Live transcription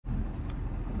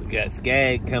Got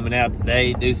Scag coming out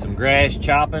today, do some grass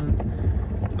chopping.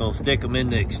 Gonna stick them in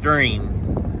the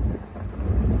extreme.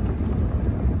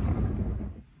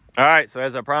 All right, so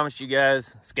as I promised you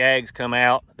guys, Scag's come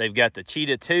out. They've got the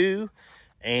Cheetah 2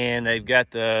 and they've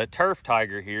got the Turf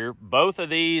Tiger here. Both of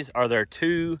these are their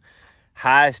two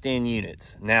highest end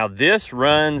units. Now this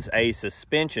runs a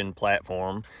suspension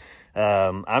platform.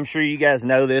 I'm sure you guys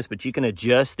know this, but you can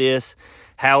adjust this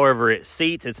however it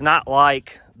seats. It's not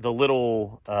like the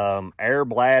little air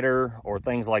bladder or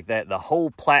things like that. The whole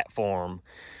platform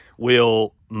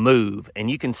will move,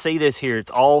 and you can see this here. It's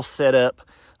all set up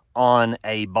on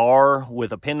a bar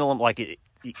with a pendulum. Like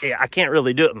I can't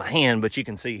really do it in my hand, but you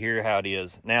can see here how it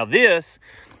is. Now this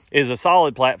is a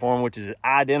solid platform, which is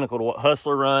identical to what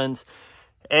Hustler runs,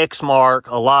 Exmark,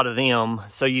 a lot of them.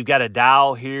 So you've got a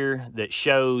dial here that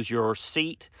shows your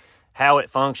seat, how it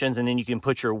functions, and then you can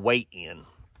put your weight in.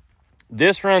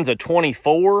 This runs a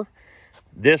 24.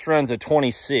 This runs a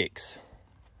 26.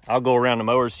 I'll go around the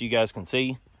mower so you guys can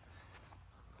see.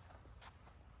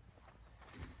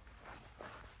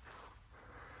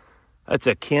 That's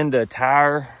a Kenda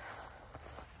tire.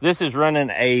 This is running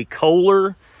a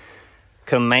Kohler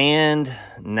Command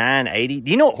 980.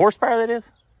 Do you know what horsepower that is?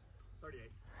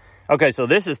 38. Okay, so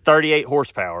this is 38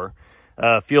 horsepower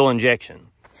fuel injection.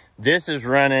 This is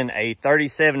running a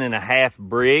 37.5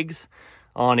 Briggs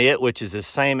on it, which is the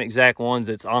same exact ones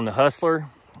that's on the Hustler.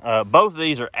 Both of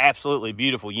these are absolutely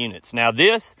beautiful units. Now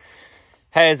this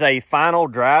has a final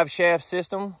drive shaft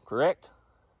system, correct?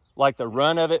 Like the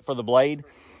run of it for the blade.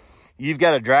 You've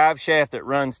got a drive shaft that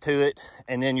runs to it,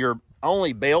 and then your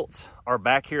only belts are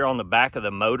back here on the back of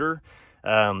the motor.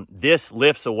 This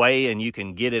lifts away and you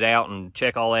can get it out and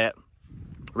check all that.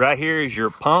 Right here is your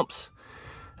pumps.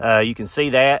 You can see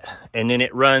that, and then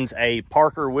it runs a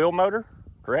Parker wheel motor,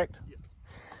 correct?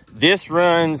 This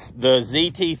runs the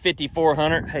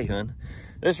ZT5400. Hey, hun.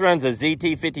 This runs a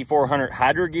ZT5400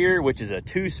 Hydro Gear, which is a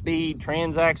 2-speed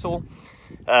transaxle.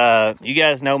 You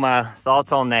guys know my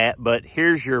thoughts on that, but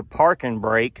here's your parking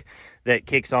brake that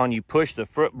kicks on. You push the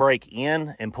foot brake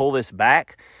in and pull this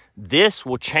back. This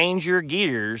will change your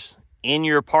gears in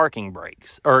your parking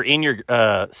brakes, or in your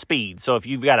speed. So if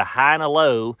you've got a high and a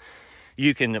low,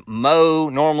 you can mow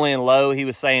normally and low. He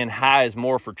was saying high is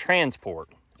more for transport.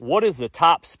 What is the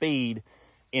top speed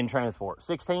in transport?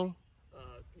 16?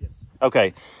 Yes.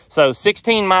 Okay, so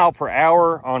 16 mile per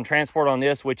hour on transport on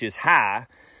this, which is high.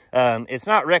 It's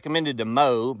not recommended to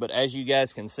mow, but as you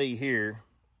guys can see here,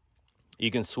 you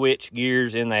can switch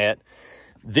gears in that.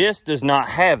 This does not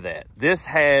have that. This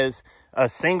has a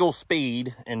single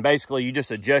speed, and basically you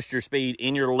just adjust your speed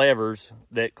in your levers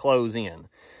that close in.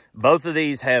 Both of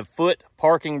these have foot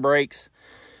parking brakes.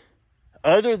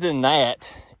 Other than that,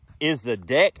 is the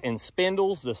deck and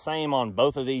spindles the same on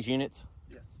both of these units?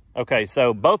 Yes. Okay,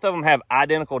 so both of them have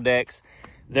identical decks.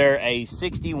 They're a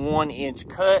 61-inch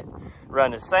cut,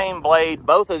 run the same blade.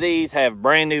 Both of these have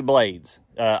brand new blades.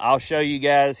 I'll show you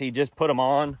guys. He just put them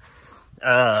on.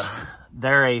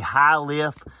 They're a high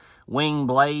lift wing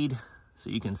blade,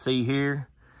 so you can see here.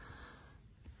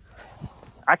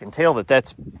 I can tell that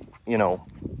that's, you know,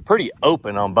 pretty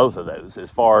open on both of those as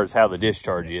far as how the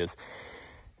discharge is.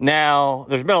 Now,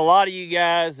 there's been a lot of you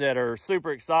guys that are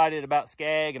super excited about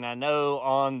Scag, and I know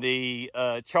on the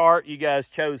chart, you guys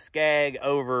chose Scag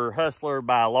over Hustler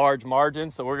by a large margin,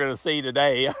 so we're going to see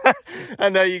today. I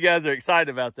know you guys are excited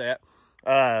about that.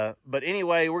 But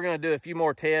anyway, we're going to do a few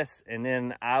more tests, and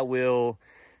then I will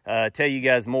tell you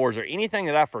guys more. Is there anything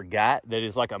that I forgot that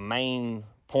is like a main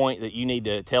point that you need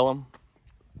to tell them?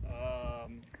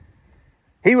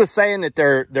 He was saying that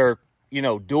they're you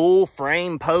know, dual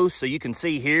frame posts. So you can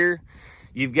see here,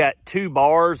 you've got 2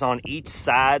 bars on each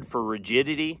side for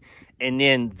rigidity. And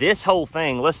then this whole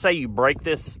thing, let's say you break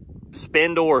this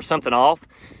spindle or something off,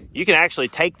 you can actually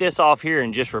take this off here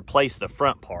and just replace the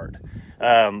front part.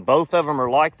 Both of them are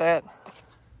like that?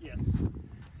 Yes.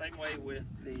 Same way with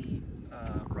the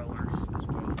rollers as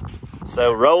well.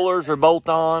 So rollers are bolt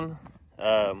on.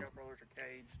 Rollers are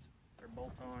caged. They're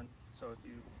bolt on. So if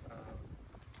you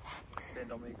bend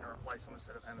them, you can replace them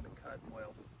instead of having to cut and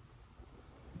weld.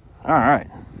 All right.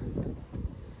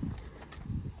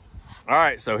 All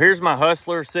right, so here's my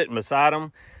Hustler sitting beside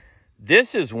him.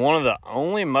 This is one of the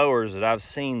only mowers that I've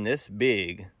seen this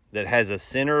big that has a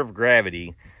center of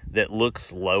gravity that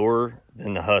looks lower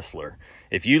than the Hustler.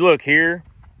 If you look here,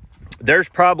 there's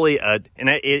probably and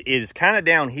it is kind of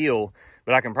downhill,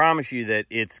 but I can promise you that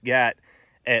it's got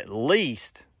at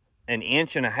least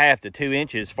 1.5 to 2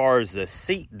 inches as far as the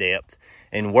seat depth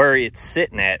and where it's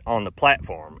sitting at on the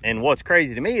platform. And what's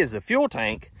crazy to me is the fuel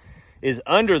tank is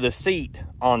under the seat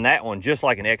on that one, just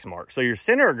like an X-Mark. So your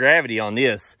center of gravity on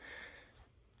this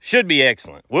should be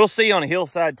excellent. We'll see on a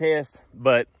hillside test,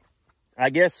 but I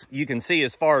guess you can see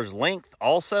as far as length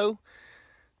also,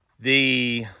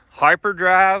 the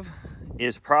hyperdrive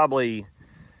is probably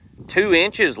 2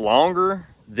 inches longer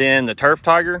than the Turf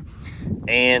Tiger.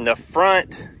 And the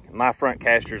front, my front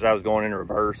casters, I was going in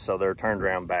reverse, so they're turned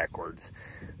around backwards.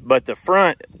 But the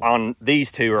front on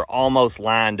these two are almost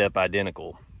lined up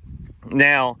identical.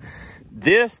 Now,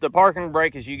 this, the parking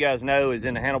brake, as you guys know, is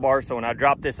in the handlebars. So when I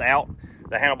drop this out,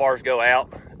 the handlebars go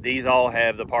out. These all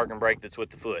have the parking brake that's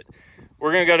with the foot.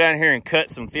 We're gonna go down here and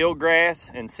cut some field grass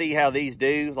and see how these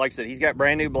do. Like I said, he's got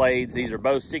brand new blades. These are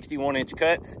both 61-inch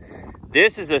cuts.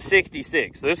 This is a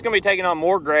 66. So this is gonna be taking on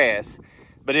more grass,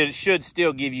 but it should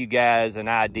still give you guys an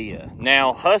idea.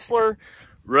 Now, Hustler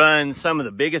runs some of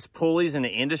the biggest pulleys in the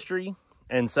industry.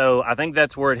 And so I think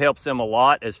that's where it helps them a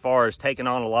lot as far as taking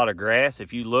on a lot of grass.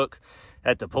 If you look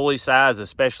at the pulley size,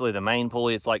 especially the main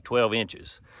pulley, it's like 12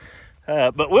 inches.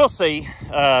 But we'll see.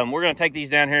 We're gonna take these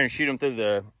down here and shoot them through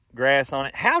the grass on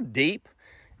it. How deep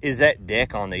is that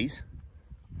deck on these?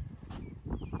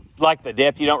 Like the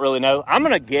depth, you don't really know. I'm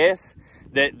gonna guess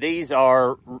that these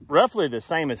are roughly the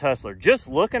same as Hustler. Just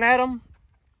looking at them,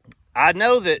 I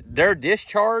know that their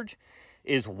discharge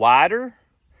is wider.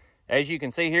 As you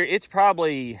can see here, it's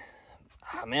probably,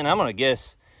 man, I'm gonna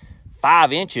guess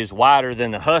 5 inches wider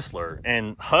than the Hustler.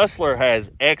 And Hustler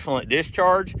has excellent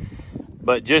discharge,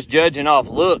 but just judging off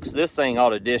looks, this thing ought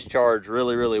to discharge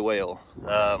really, really well.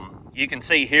 You can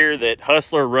see here that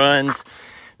Hustler runs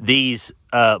these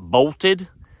bolted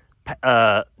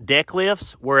deck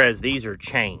lifts, whereas these are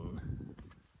chain.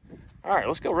 All right,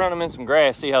 let's go run them in some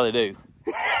grass, see how they do.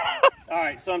 All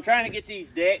right, so I'm trying to get these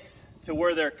decks to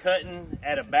where they're cutting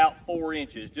at about 4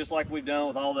 inches, just like we've done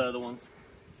with all the other ones.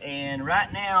 And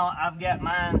right now, I've got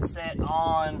mine set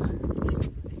on,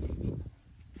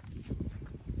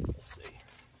 let's see,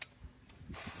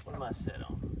 what am I set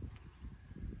on?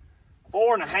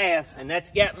 4.5, and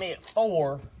that's got me at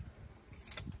 4.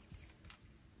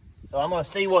 So I'm gonna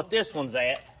see what this one's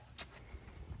at.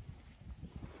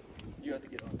 You have to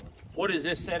get on one. What is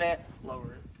this set at?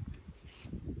 Lower it.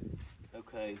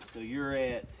 Okay, so you're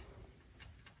at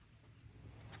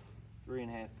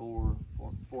 3.5, 4,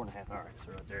 4.5. All right,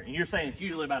 so right there. And you're saying it's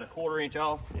usually about a 1/4 inch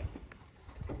off? Yeah.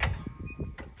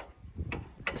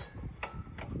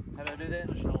 How do I do that?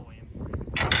 Push it all the way in for you.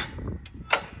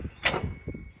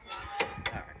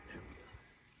 All right.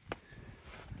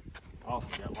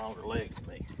 Austin got longer legs than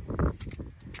me.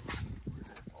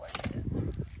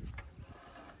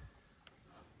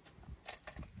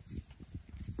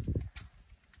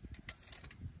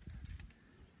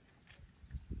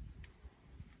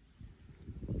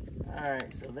 All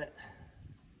right, so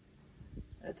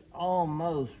that's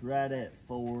almost right at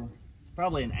 4. It's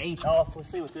probably an 1/8 off. Let's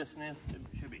see what this one is. It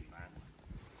should be fine.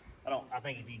 I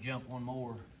think if you jump one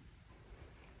more.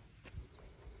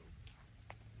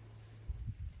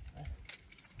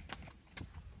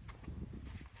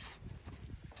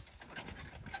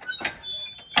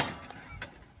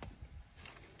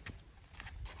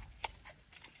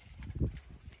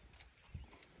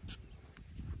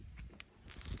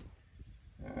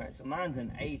 So mine's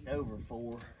an 1/8 over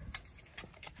 4.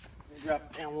 Let me drop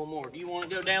it down one more. Do you want to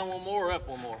go down one more or up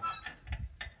one more?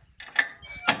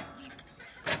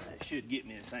 That should get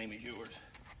me the same as yours.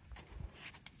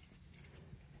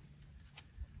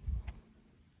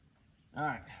 All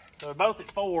right, so they're both at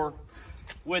 4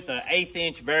 with an 1/8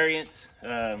 inch variance.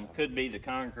 Could be the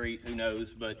concrete, who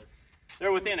knows, but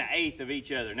they're within an 1/8 of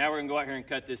each other. Now we're gonna go out here and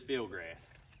cut this field grass.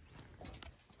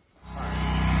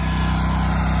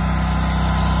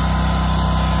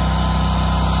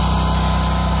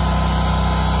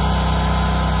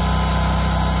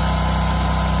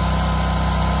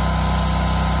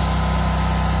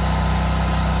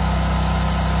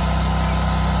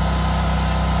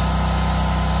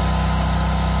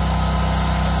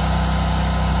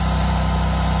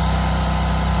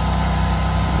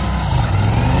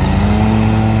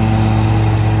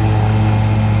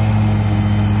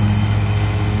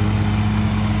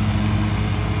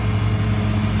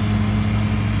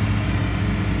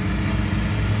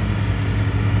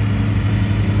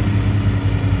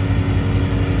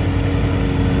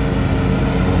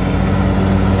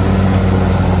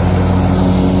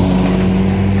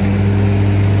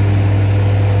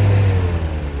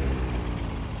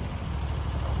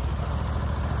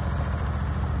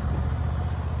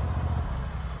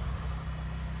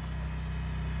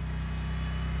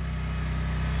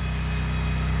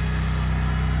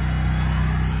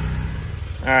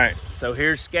 All right, so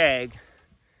here's Scag.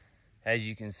 As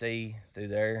you can see through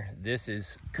there, this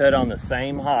is cut on the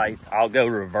same height. I'll go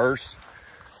reverse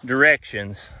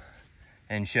directions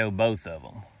and show both of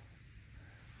them.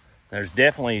 There's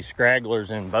definitely scragglers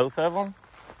in both of them.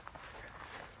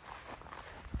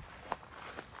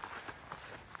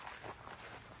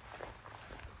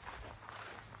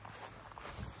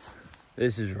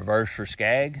 This is reverse for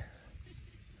Scag.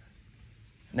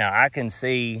 Now I can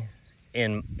see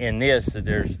in this that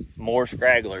there's more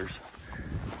scragglers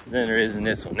than there is in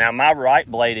this one. Now my right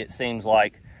blade, it seems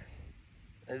like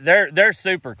they're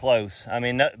super close. I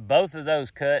mean, both of those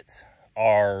cuts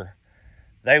are,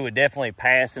 they would definitely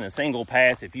pass in a single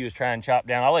pass if you was trying to chop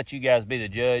down. I'll let you guys be the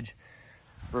judge.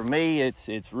 For me,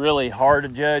 it's really hard to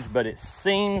judge, but it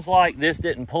seems like this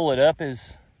didn't pull it up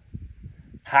as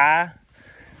high,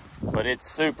 but it's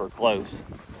super close.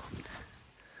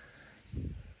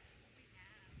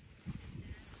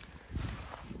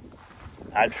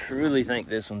 I truly think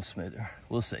this one's smoother.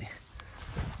 We'll see.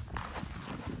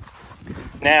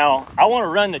 Now, I want to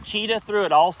run the cheetah through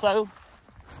it also,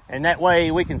 and that way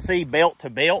we can see belt to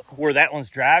belt where that one's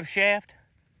drive shaft.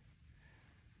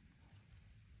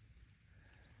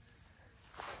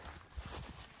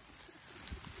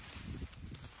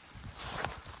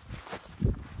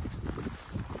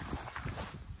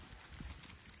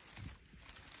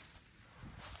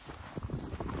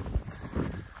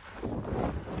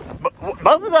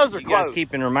 Both of those are close. Guys,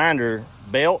 keep in reminder,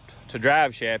 belt to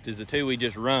drive shaft is the two we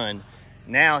just run.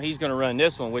 Now he's going to run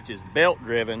this one, which is belt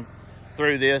driven,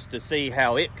 through this to see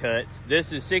how it cuts.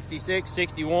 This is 66,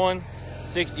 61,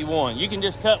 61. You can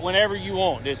just cut whenever you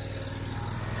want. This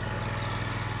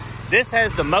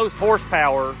has the most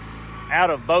horsepower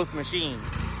out of both machines.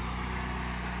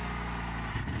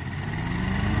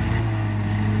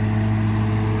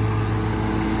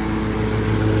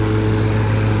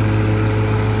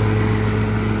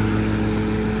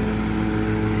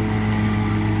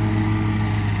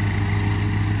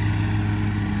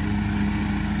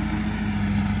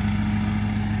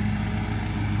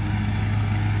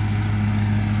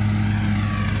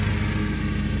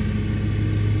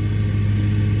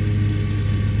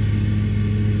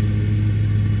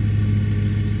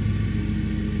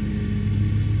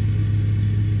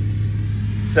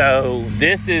 So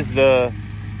this is the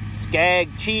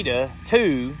Scag Cheetah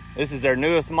 2. This is their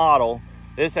newest model.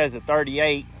 This has a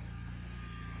 38.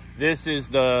 This is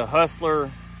the Hustler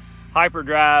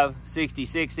Hyperdrive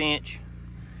 66 inch.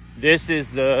 This is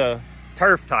the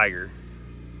Turf Tiger.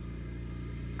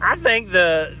 I think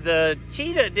the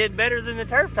Cheetah did better than the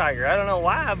Turf Tiger. I don't know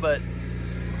why, but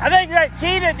I think that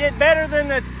Cheetah did better than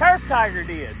the Turf Tiger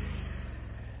did.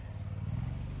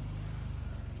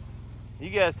 You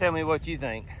guys tell me what you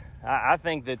think. I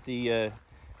think that the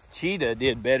Cheetah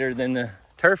did better than the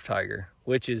Turf Tiger,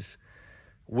 which is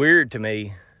weird to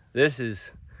me.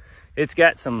 It's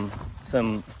got some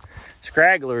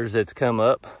scragglers that's come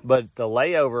up, but the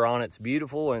layover on it's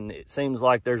beautiful, and it seems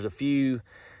like there's a few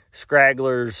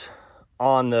scragglers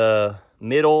on the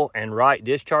middle and right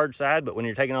discharge side, but when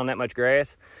you're taking on that much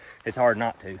grass, it's hard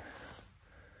not to.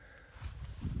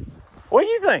 What do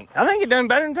you think? I think it done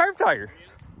better than Turf Tiger.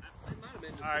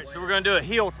 All right, so we're gonna do a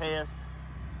heel test,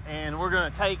 and we're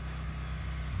gonna take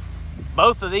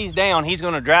both of these down. He's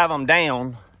gonna drive them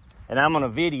down, and I'm gonna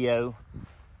video.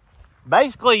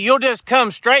 Basically, you'll just come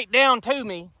straight down to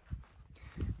me,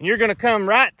 and you're gonna come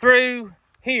right through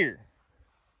here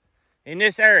in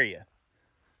this area.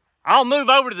 I'll move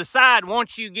over to the side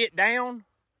once you get down.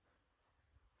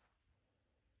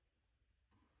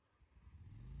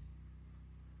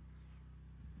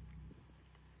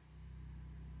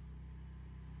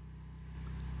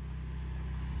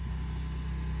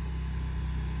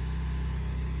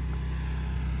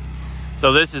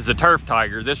 So this is the Turf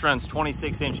Tiger. This runs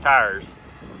 26-inch tires,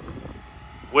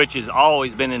 which has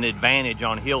always been an advantage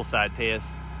on hillside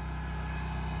tests.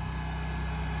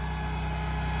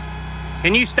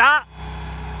 Can you stop?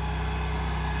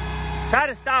 Try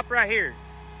to stop right here.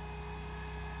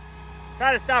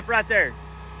 Try to stop right there.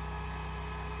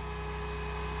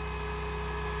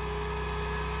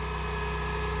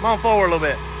 Come on forward a little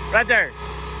bit. Right there.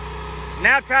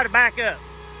 Now try to back up.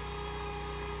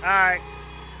 All right.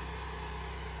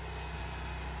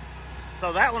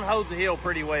 So that one holds the hill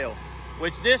pretty well,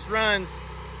 which this runs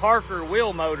Parker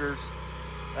wheel motors,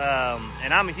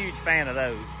 and I'm a huge fan of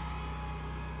those.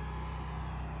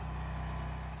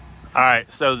 All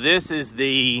right, so this is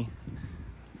the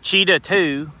Cheetah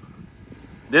 2.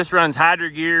 This runs Hydro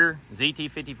Gear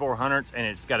ZT5400s, and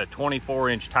it's got a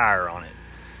 24-inch tire on it.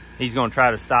 He's gonna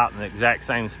try to stop in the exact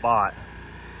same spot.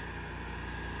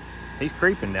 He's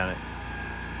creeping down it.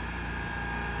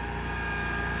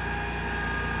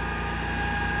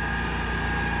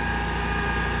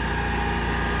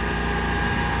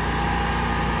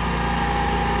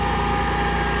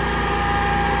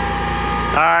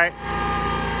 All right.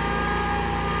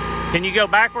 Can you go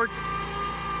backwards?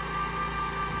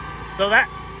 So that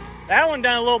one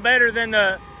done a little better than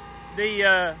the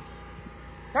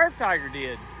Turf Tiger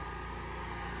did.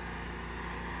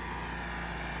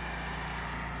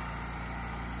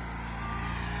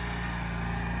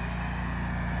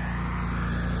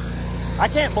 I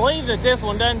can't believe that this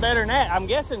one done better than that. I'm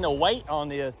guessing the weight on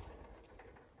this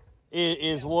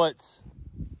is what's...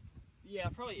 Yeah,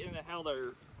 probably in how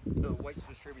the weight's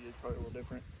distributed is probably a little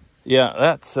different.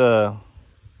 Yeah,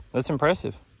 that's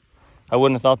impressive. I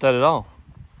wouldn't have thought that at all.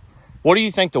 What do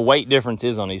you think the weight difference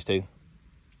is on these two?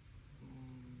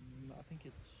 I think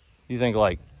it's... You think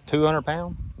like 200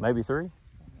 pounds? Maybe 3?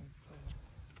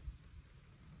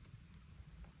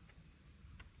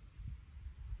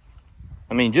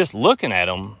 I mean, just looking at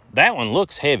them, that one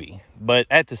looks heavy. But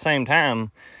at the same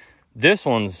time, this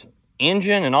one's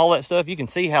engine and all that stuff, you can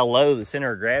see how low the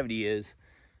center of gravity is.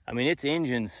 I mean, its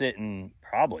engine's sitting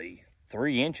probably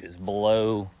 3 inches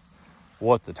below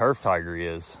what the Turf Tiger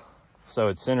is. So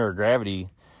its center of gravity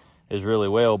is really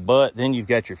well. But then you've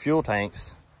got your fuel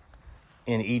tanks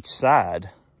in each side.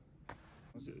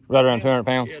 Right around 200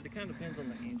 pounds? Yeah, it kind of depends on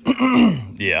the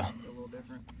engine. Yeah. A little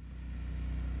different.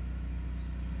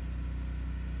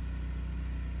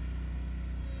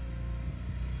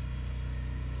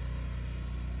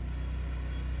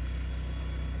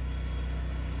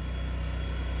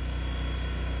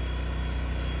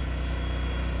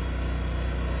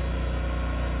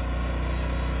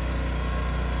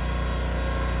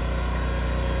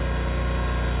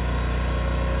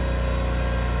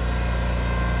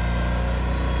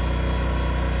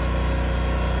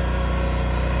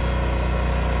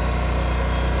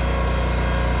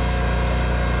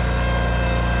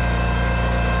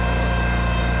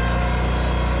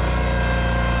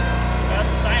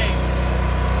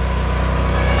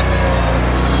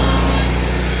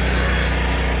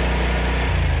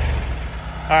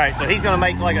 All right, so he's gonna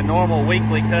make like a normal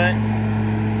weekly cut.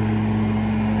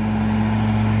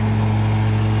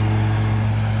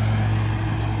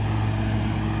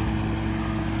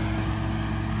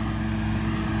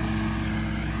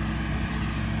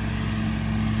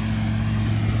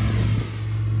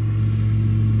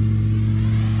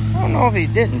 I don't know if he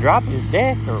didn't drop his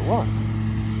deck or what.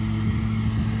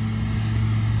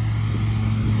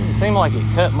 Didn't seem like it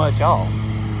cut much off.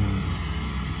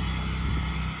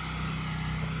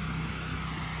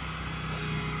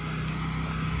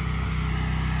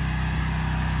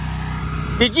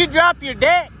 Did you drop your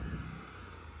deck?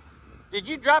 Did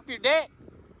you drop your deck?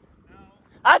 No.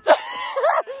 That's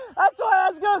what I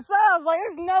was gonna say. I was like,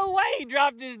 there's no way he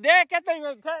dropped his deck. That thing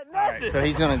ain't cut nothing. All right, so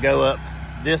he's gonna go up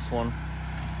this one.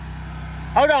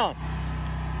 Hold on.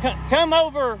 Come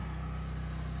over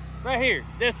right here,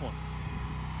 this one.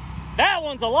 That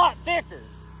one's a lot thicker.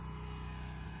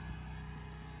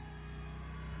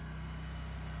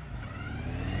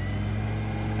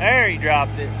 There, he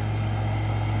dropped it.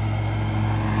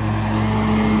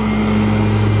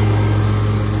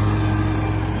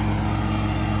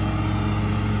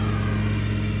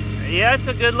 Yeah, it's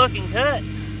a good looking cut.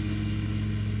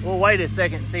 We'll wait a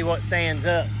second and see what stands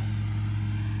up.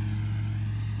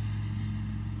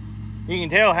 You can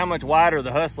tell how much wider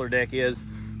the Hustler deck is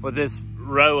with this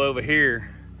row over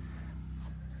here.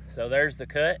 So there's the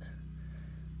cut.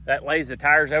 That lays the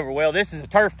tires over well. This is a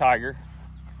Turf Tiger.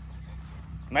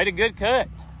 Made a good cut.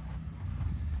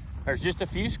 There's just a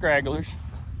few scragglers.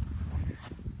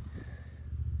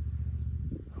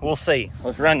 We'll see.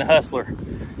 Let's run the Hustler,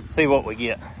 see what we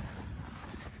get.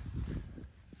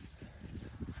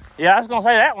 Yeah, I was gonna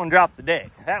say that one dropped the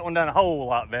deck. That one done a whole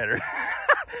lot better.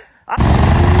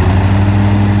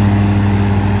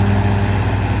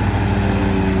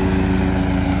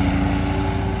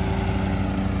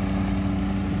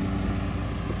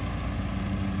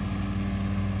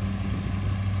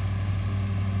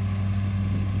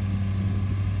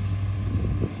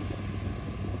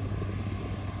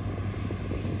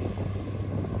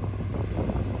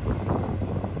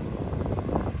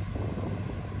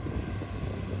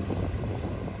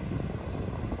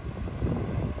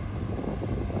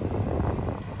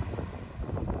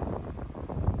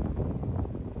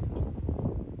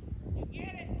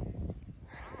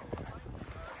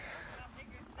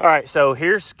 All right, so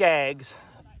here's Scag's,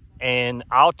 and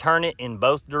I'll turn it in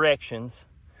both directions.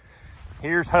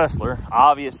 Here's Hustler.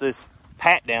 Obvious this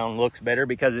pat down looks better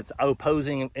because it's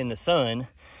opposing in the sun,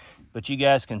 but you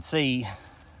guys can see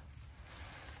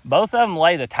both of them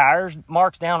lay the tires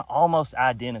marks down almost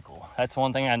identical. That's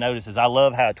one thing I noticed is I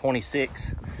love how a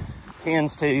 26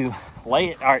 tends to lay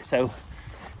it. All right, so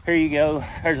here you go.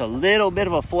 There's a little bit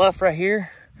of a fluff right here.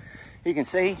 You can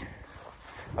see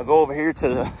I'll go over here to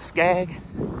the Scag.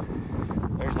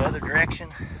 There's the other direction.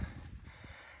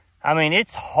 I mean,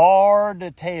 it's hard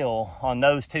to tell on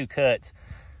those two cuts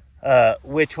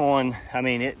which one. I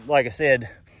mean, like I said,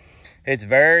 it's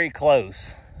very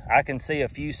close. I can see a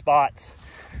few spots.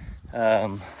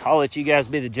 I'll let you guys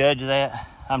be the judge of that.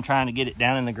 I'm trying to get it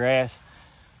down in the grass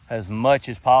as much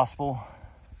as possible.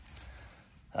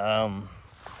 And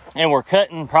we're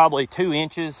cutting probably 2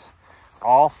 inches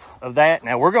off of that.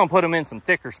 Now we're gonna put them in some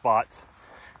thicker spots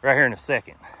right here in a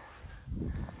second.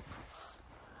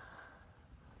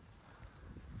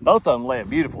 Both of them lay a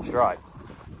beautiful stripe.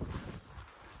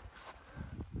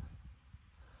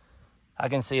 I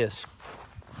can see a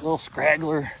little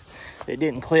scraggler that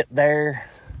didn't clip there.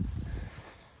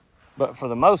 But for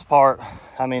the most part,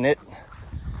 I mean, all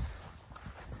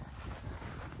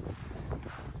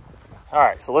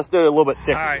right, so let's do it a little bit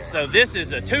thicker. All right, so this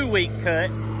is a 2-week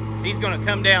cut. He's gonna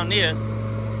come down this.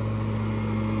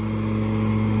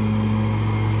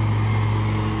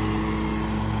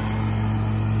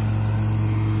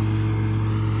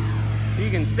 You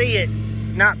can see it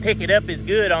not pick it up as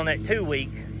good on that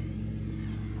 2-week.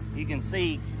 You can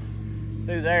see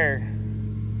through there.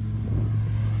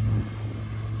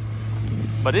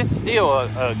 But it's still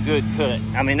a good cut.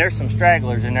 I mean, there's some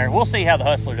stragglers in there. We'll see how the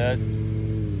Hustler does.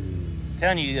 I'm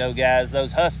telling you though, guys,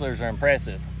 those Hustlers are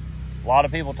impressive. A lot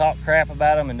of people talk crap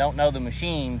about them and don't know the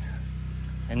machines.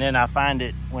 And then I find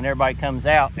it when everybody comes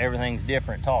out, everything's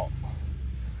different talk.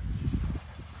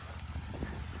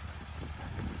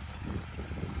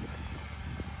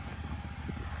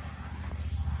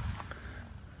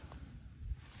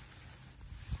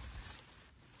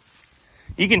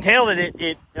 You can tell that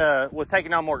it was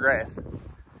taking on more grass.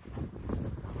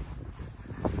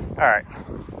 All right.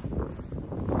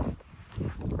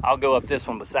 I'll go up this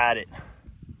one beside it.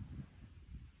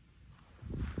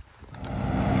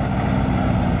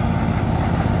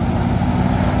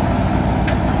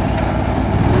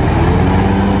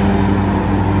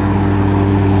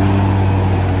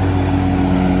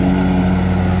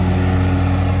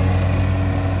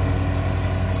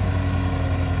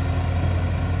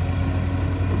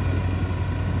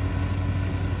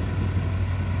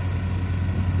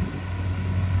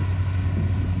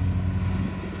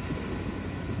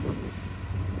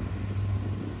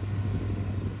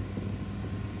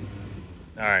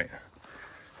 All right,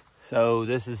 so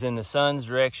this is in the sun's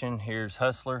direction. Here's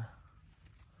Hustler.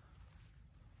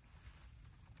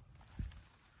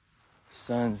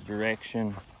 Sun's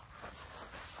direction.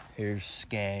 Here's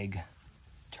Scag,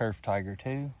 Turf Tiger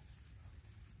 2.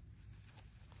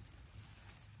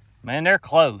 Man, they're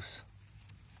close.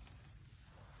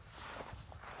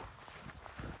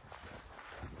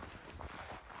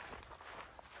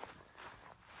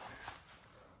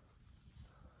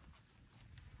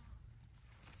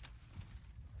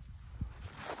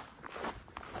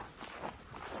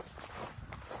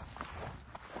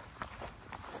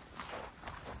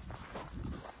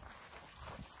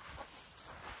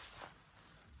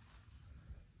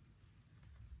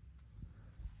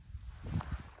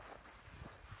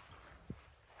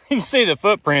 You can see the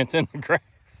footprints in the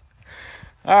grass.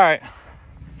 All right.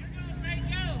 You're gonna say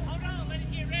go. Hold on, let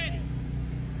it get ready.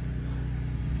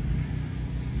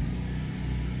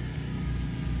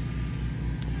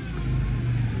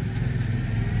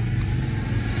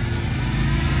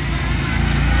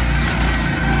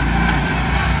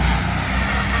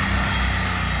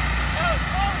 Go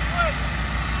forward.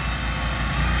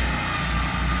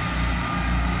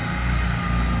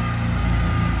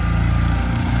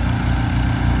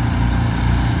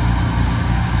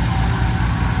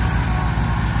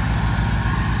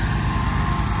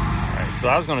 So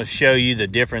I was going to show you the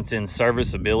difference in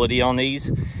serviceability on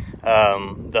these.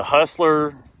 The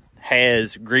Hustler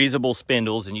has greasable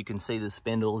spindles, and you can see the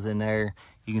spindles in there.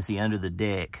 You can see under the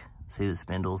deck, see the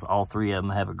spindles. All 3 of them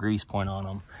have a grease point on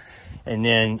them. And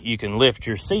then you can lift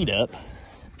your seat up.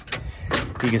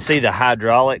 You can see the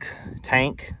hydraulic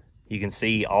tank. You can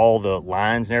see all the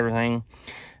lines and everything.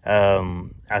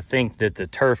 I think that the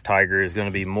Turf Tiger is going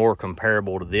to be more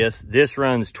comparable to this. This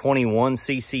runs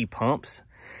 21cc pumps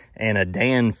and a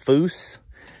Dan Foose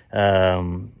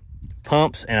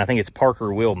pumps, and I think it's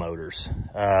Parker wheel motors.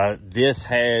 This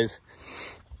has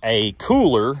a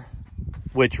cooler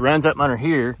which runs up under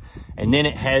here, and then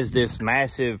it has this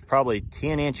massive, probably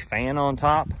 10-inch fan on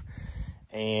top,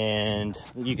 and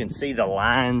you can see the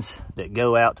lines that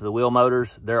go out to the wheel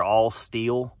motors. They're all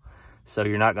steel, so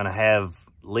you're not going to have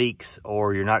leaks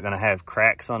or you're not going to have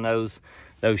cracks on those.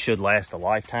 Those should last a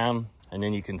lifetime. And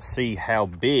then you can see how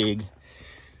big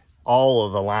all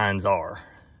of the lines are.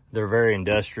 They're very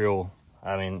industrial.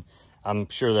 I mean, I'm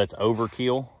sure that's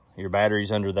overkill. Your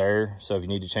battery's under there, so if you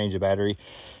need to change the battery.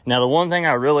 Now, the one thing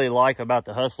I really like about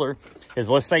the Hustler is,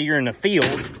 let's say you're in the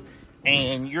field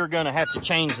and you're gonna have to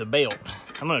change the belt.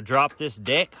 I'm gonna drop this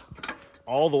deck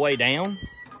all the way down,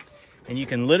 and you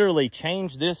can literally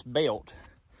change this belt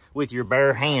with your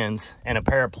bare hands and a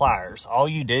pair of pliers. All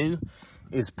you do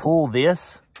is pull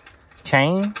this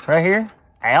chain right here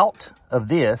out of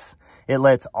this. It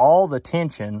lets all the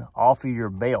tension off of your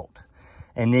belt.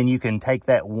 And then you can take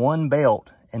that one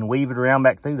belt and weave it around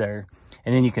back through there.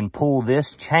 And then you can pull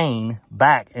this chain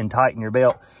back and tighten your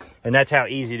belt. And that's how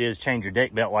easy it is to change your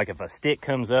deck belt. Like if a stick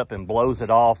comes up and blows it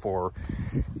off, or,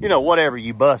 you know, whatever,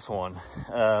 you bust one.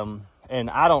 And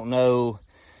I don't know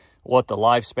what the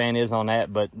lifespan is on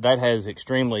that, but that has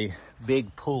extremely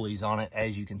big pulleys on it,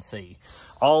 as you can see.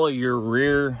 All of your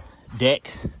rear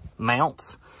deck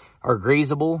mounts are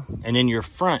greasable, and then your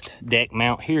front deck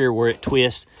mount here, where it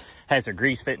twists, has a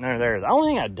grease fitting under there. The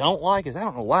only thing I don't like is, I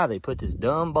don't know why they put this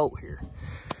dumb bolt here.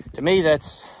 To me,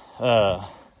 that's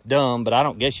dumb, but I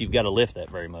don't guess you've got to lift that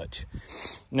very much.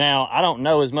 Now, I don't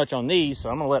know as much on these, so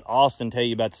I'm gonna let Austin tell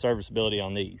you about the serviceability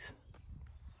on these.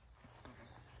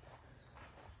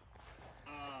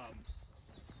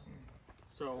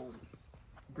 So,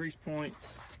 grease points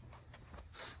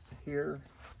here,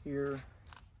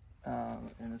 and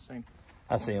the same.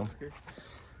 I see them.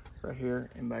 Right here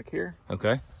and back here.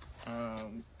 Okay.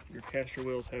 Your caster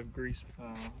wheels have grease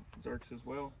zerks as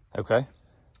well. Okay.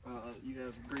 You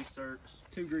have grease zerks,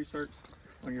 2 grease zerks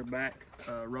on your back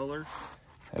rollers.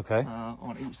 Okay.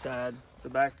 On each side. The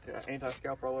back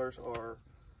anti-scalp rollers are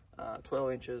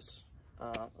 12 inches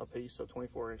a piece, so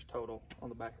 24-inch total on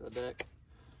the back of the deck.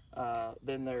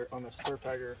 Then there on the Stir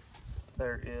Tiger,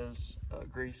 there is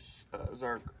grease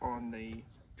zerk on the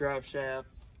drive shaft,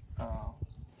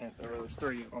 and there's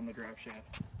 3 on the drive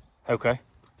shaft. Okay.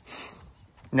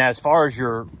 Now, as far as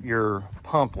your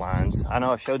pump lines, I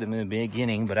know I showed them in the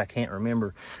beginning, but I can't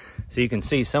remember. So you can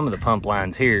see some of the pump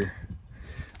lines here.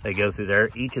 They go through there.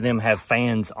 Each of them have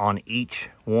fans on each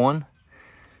one.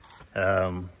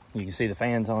 You can see the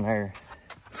fans on there.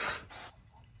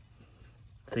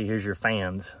 See, here's your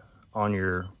fans on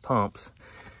your pumps.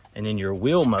 And then your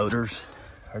wheel motors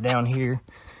are down here.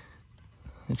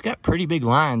 It's got pretty big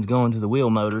lines going to the wheel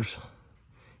motors.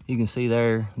 You can see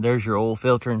there's your oil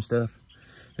filter and stuff.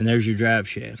 And there's your drive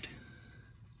shaft.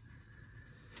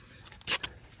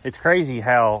 It's crazy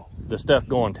how the stuff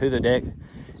going to the deck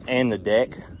and the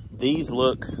deck, these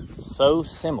look so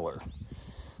similar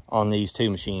on these 2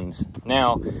 machines.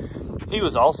 Now, he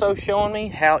was also showing me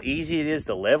how easy it is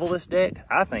to level this deck.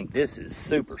 I think this is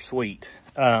super sweet.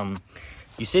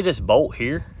 You see this bolt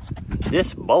here?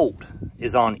 This bolt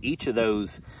is on each of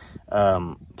those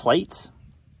plates.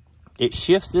 It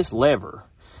shifts this lever,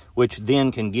 which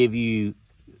then can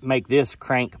make this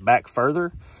crank back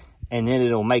further, and then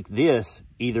it'll make this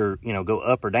either, you know, go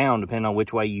up or down depending on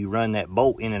which way you run that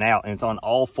bolt in and out, and it's on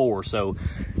all 4. So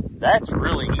that's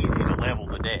really easy to level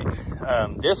the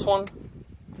deck. This one,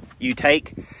 you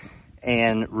take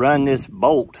and run this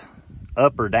bolt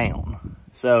up or down.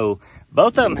 So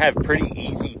both of them have pretty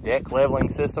easy deck leveling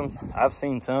systems. I've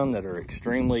seen some that are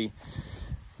extremely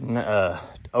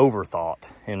overthought,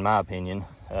 in my opinion.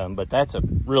 But that's a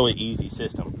really easy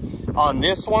system. On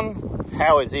this one,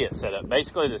 how is it set up?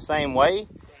 Basically the same way?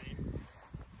 Same.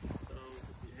 So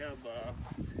you have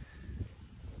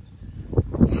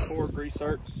 4 grease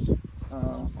zerks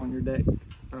on your deck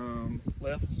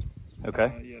left.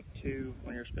 Okay. You have 2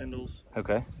 on your spindles.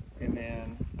 Okay. And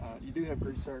then you do have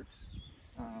grease zerks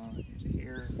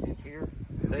here and here.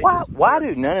 Why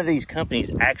do none of these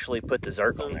companies actually put the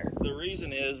zerk on there? The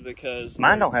reason is because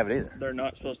mine don't have it either. They're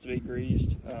not supposed to be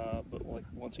greased, but like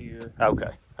once a year. Okay,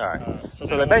 all right.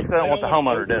 So they basically don't want the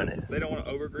homeowner doing it. They don't want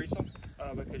to over grease them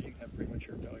because you can have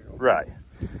premature failure. Right.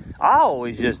 I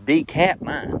always just decap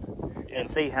mine and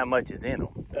see how much is in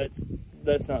them.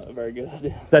 That's not a very good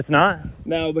idea. That's not?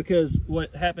 No, because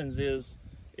what happens is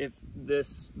if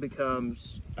this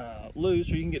becomes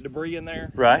loose or you can get debris in there,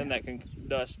 right, then that can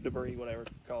dust, debris, whatever,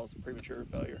 cause premature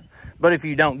failure. But if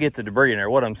you don't get the debris in there,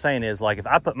 what I'm saying is, like, if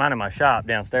I put mine in my shop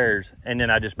downstairs and then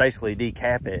I just basically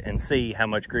decap it and see how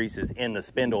much grease is in the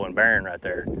spindle and bearing right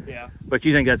there. Yeah. But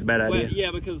you think that's a bad idea? Well,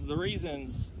 yeah, because the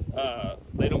reasons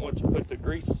they don't want to put the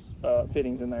grease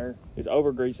fittings in there is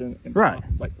over greasing and right,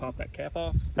 pop that cap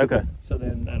off. Okay. So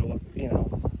then that'll, you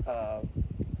know,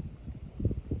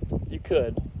 you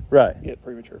could right get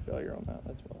premature failure on that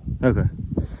as well. Okay.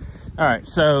 All right,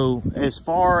 so as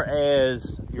far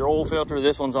as your oil filter,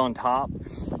 this one's on top.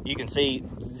 You can see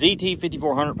ZT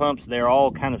 5400 pumps, they're all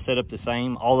kind of set up the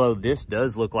same, although this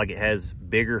does look like it has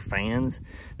bigger fans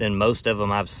than most of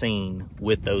them I've seen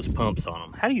with those pumps on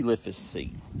them. How do you lift this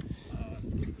seat?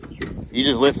 You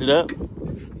just lift it up?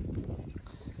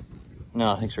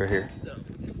 No, I think it's right here.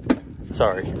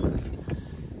 Sorry.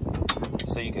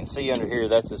 So you can see under here,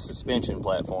 that's the suspension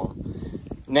platform.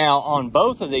 Now, on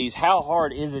both of these, how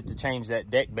hard is it to change that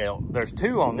deck belt? There's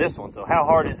two on this one, so how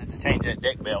hard is it to change that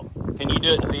deck belt? Can you do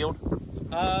it in the field?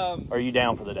 Or are you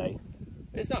down for the day?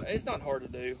 It's not hard to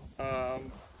do. No,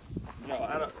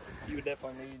 I don't. You would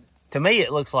definitely need. To me,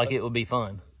 it looks like it would be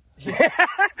fun.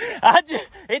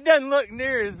 It doesn't look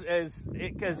near as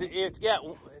because it's got.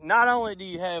 Not only do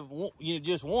you have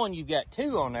just one, you've got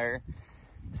two on there.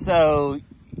 So,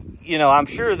 I'm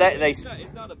sure that they.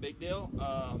 It's not a big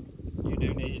deal. You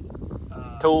do need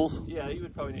tools. Yeah, you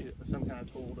would probably need some kind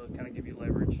of tool to kind of give you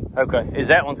leverage. Okay, is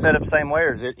that one set up the same way,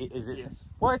 or is it? Yes.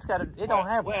 Well, it's got. It don't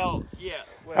have. Well, yeah.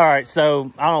 Well, all right,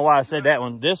 so I don't know why I said that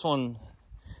one. This one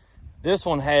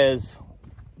has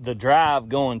the drive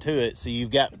going to it, so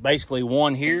you've got basically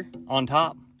one here on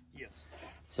top. Yes.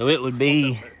 So it would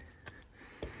be,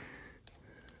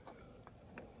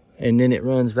 and then it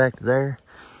runs back to there.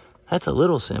 That's a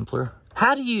little simpler.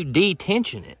 How do you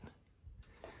detension it?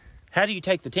 How do you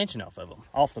take the tension off of them,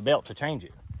 off the belt to change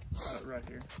it? Right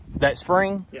here. That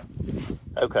spring? Yeah.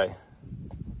 Okay.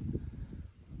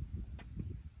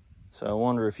 So I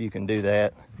wonder if you can do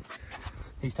that.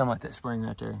 He's talking about that spring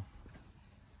right there.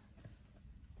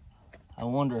 I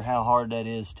wonder how hard that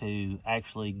is to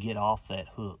actually get off that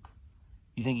hook.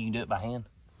 You think you can do it by hand?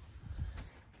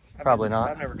 Probably not.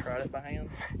 I've never tried it by hand.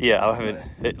 Yeah, I haven't.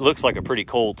 It looks like a pretty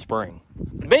cold spring.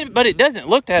 But it doesn't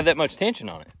look to have that much tension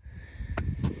on it.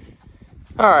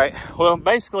 All right, well,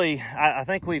 basically, I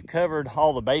think we've covered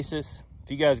all the bases.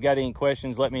 If you guys got any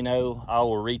questions, let me know. I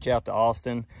will reach out to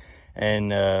Austin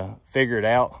and figure it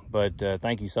out. But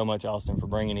thank you so much, Austin, for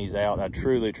bringing these out. I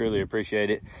truly, truly appreciate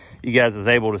it. You guys was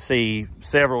able to see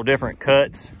several different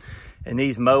cuts. And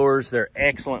these mowers, they're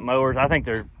excellent mowers. I think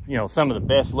they're, some of the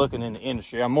best looking in the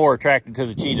industry. I'm more attracted to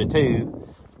the Cheetah too.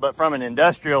 But from an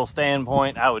industrial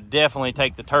standpoint, I would definitely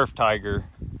take the Turf Tiger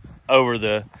over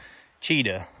the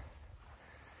Cheetah.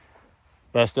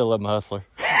 But I still love my Hustler.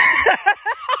 I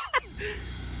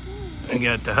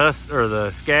got the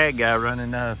Scag guy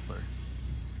running the Hustler.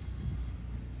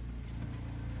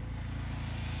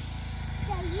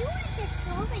 So you went to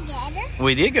school together?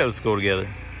 We did go to school together.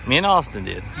 Me and Austin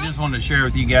did. I just wanted to share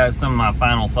with you guys some of my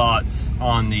final thoughts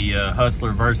on the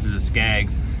Hustler versus the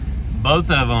Skags. Both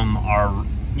of them are,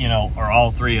 or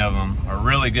all three of them are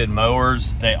really good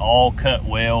mowers. They all cut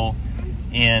well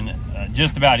in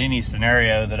just about any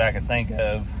scenario that I could think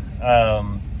of.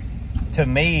 To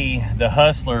me, the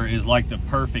Hustler is like the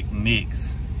perfect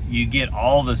mix. You get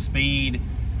all the speed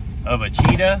of a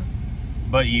Cheetah,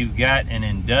 but you've got an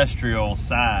industrial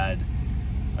side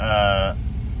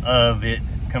of it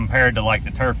compared to like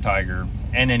the Turf Tiger,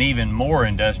 and an even more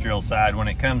industrial side when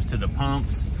it comes to the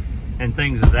pumps and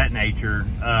things of that nature.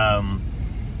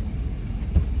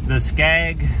 The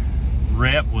Scag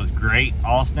rep was great.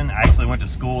 Austin, I actually went to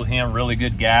school with him, really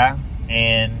good guy.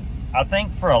 And I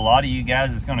think for a lot of you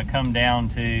guys, it's gonna come down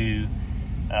to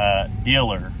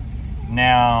dealer.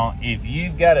 Now, if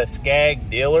you've got a Scag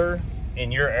dealer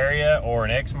in your area, or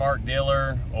an Exmark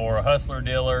dealer, or a Hustler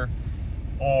dealer,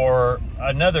 or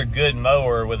another good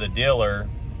mower with a dealer,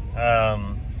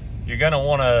 you're gonna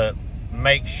wanna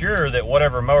make sure that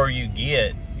whatever mower you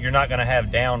get, you're not gonna have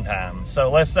downtime.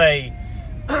 So let's say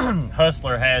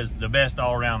Hustler has the best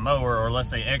all-around mower, or let's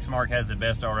say Exmark has the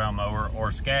best all-around mower,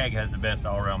 or Scag has the best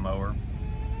all-around mower.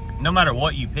 No matter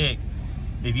what you pick,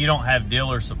 if you don't have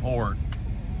dealer support,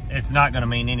 it's not gonna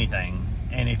mean anything.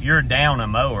 And if you're down a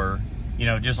mower,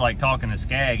 just like talking to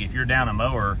Scag, if you're down a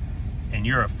mower and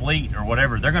you're a fleet or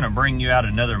whatever, they're gonna bring you out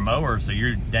another mower so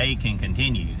your day can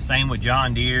continue. Same with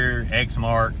John Deere,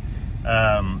 Exmark.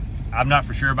 I'm not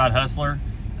for sure about Hustler.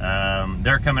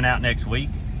 They're coming out next week.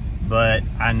 But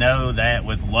I know that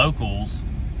with locals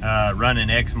running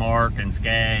Exmark and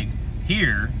Scag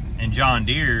here and John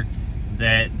Deere,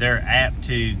 that they're apt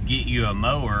to get you a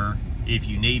mower if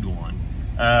you need one.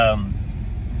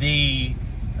 The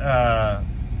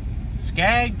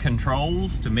Scag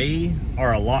controls, to me,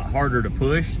 are a lot harder to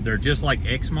push. They're just like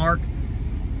Exmark.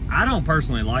 I don't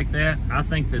personally like that. I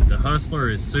think that the Hustler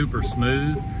is super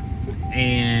smooth,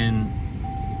 and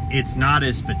it's not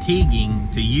as fatiguing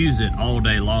to use it all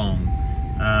day long.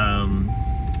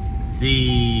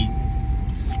 The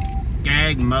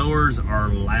Scag mowers are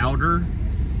louder.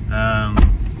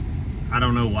 I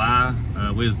don't know why.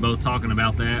 We was both talking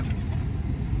about that.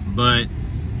 But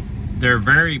they're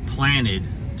very planted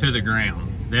to the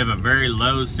ground. They have a very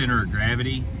low center of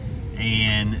gravity,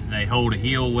 and they hold a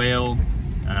heel well.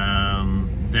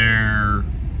 They're,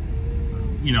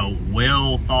 you know,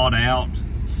 well thought out.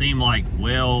 Seem like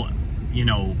well, you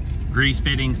know, grease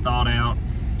fittings thought out.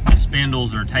 The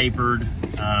spindles are tapered.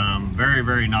 Very,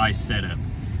 very nice setup.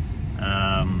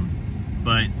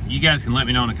 But you guys can let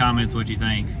me know in the comments what you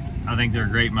think. I think they're a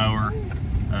great mower.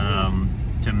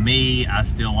 To me, I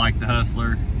still like the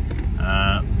Hustler,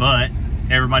 but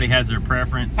everybody has their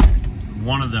preference.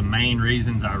 One of the main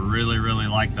reasons I really, really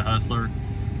like the Hustler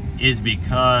is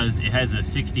because it has a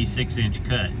 66-inch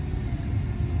cut.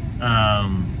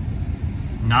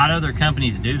 Not other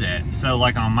companies do that. So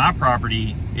like on my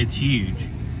property, it's huge.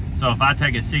 So if I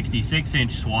take a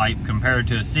 66-inch swipe compared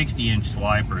to a 60-inch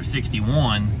swipe or a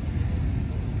 61,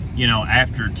 you know,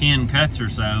 after 10 cuts or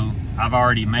so, I've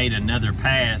already made another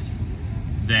pass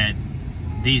that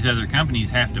these other companies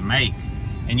have to make.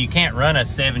 And you can't run a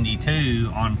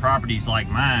 72 on properties like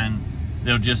mine.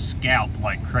 They'll just scalp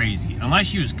like crazy.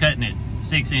 Unless you was cutting it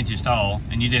 6 inches tall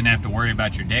and you didn't have to worry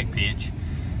about your deck pitch.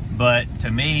 But to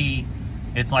me,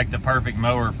 it's like the perfect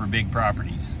mower for big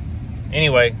properties.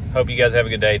 Anyway, hope you guys have a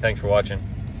good day. Thanks for watching.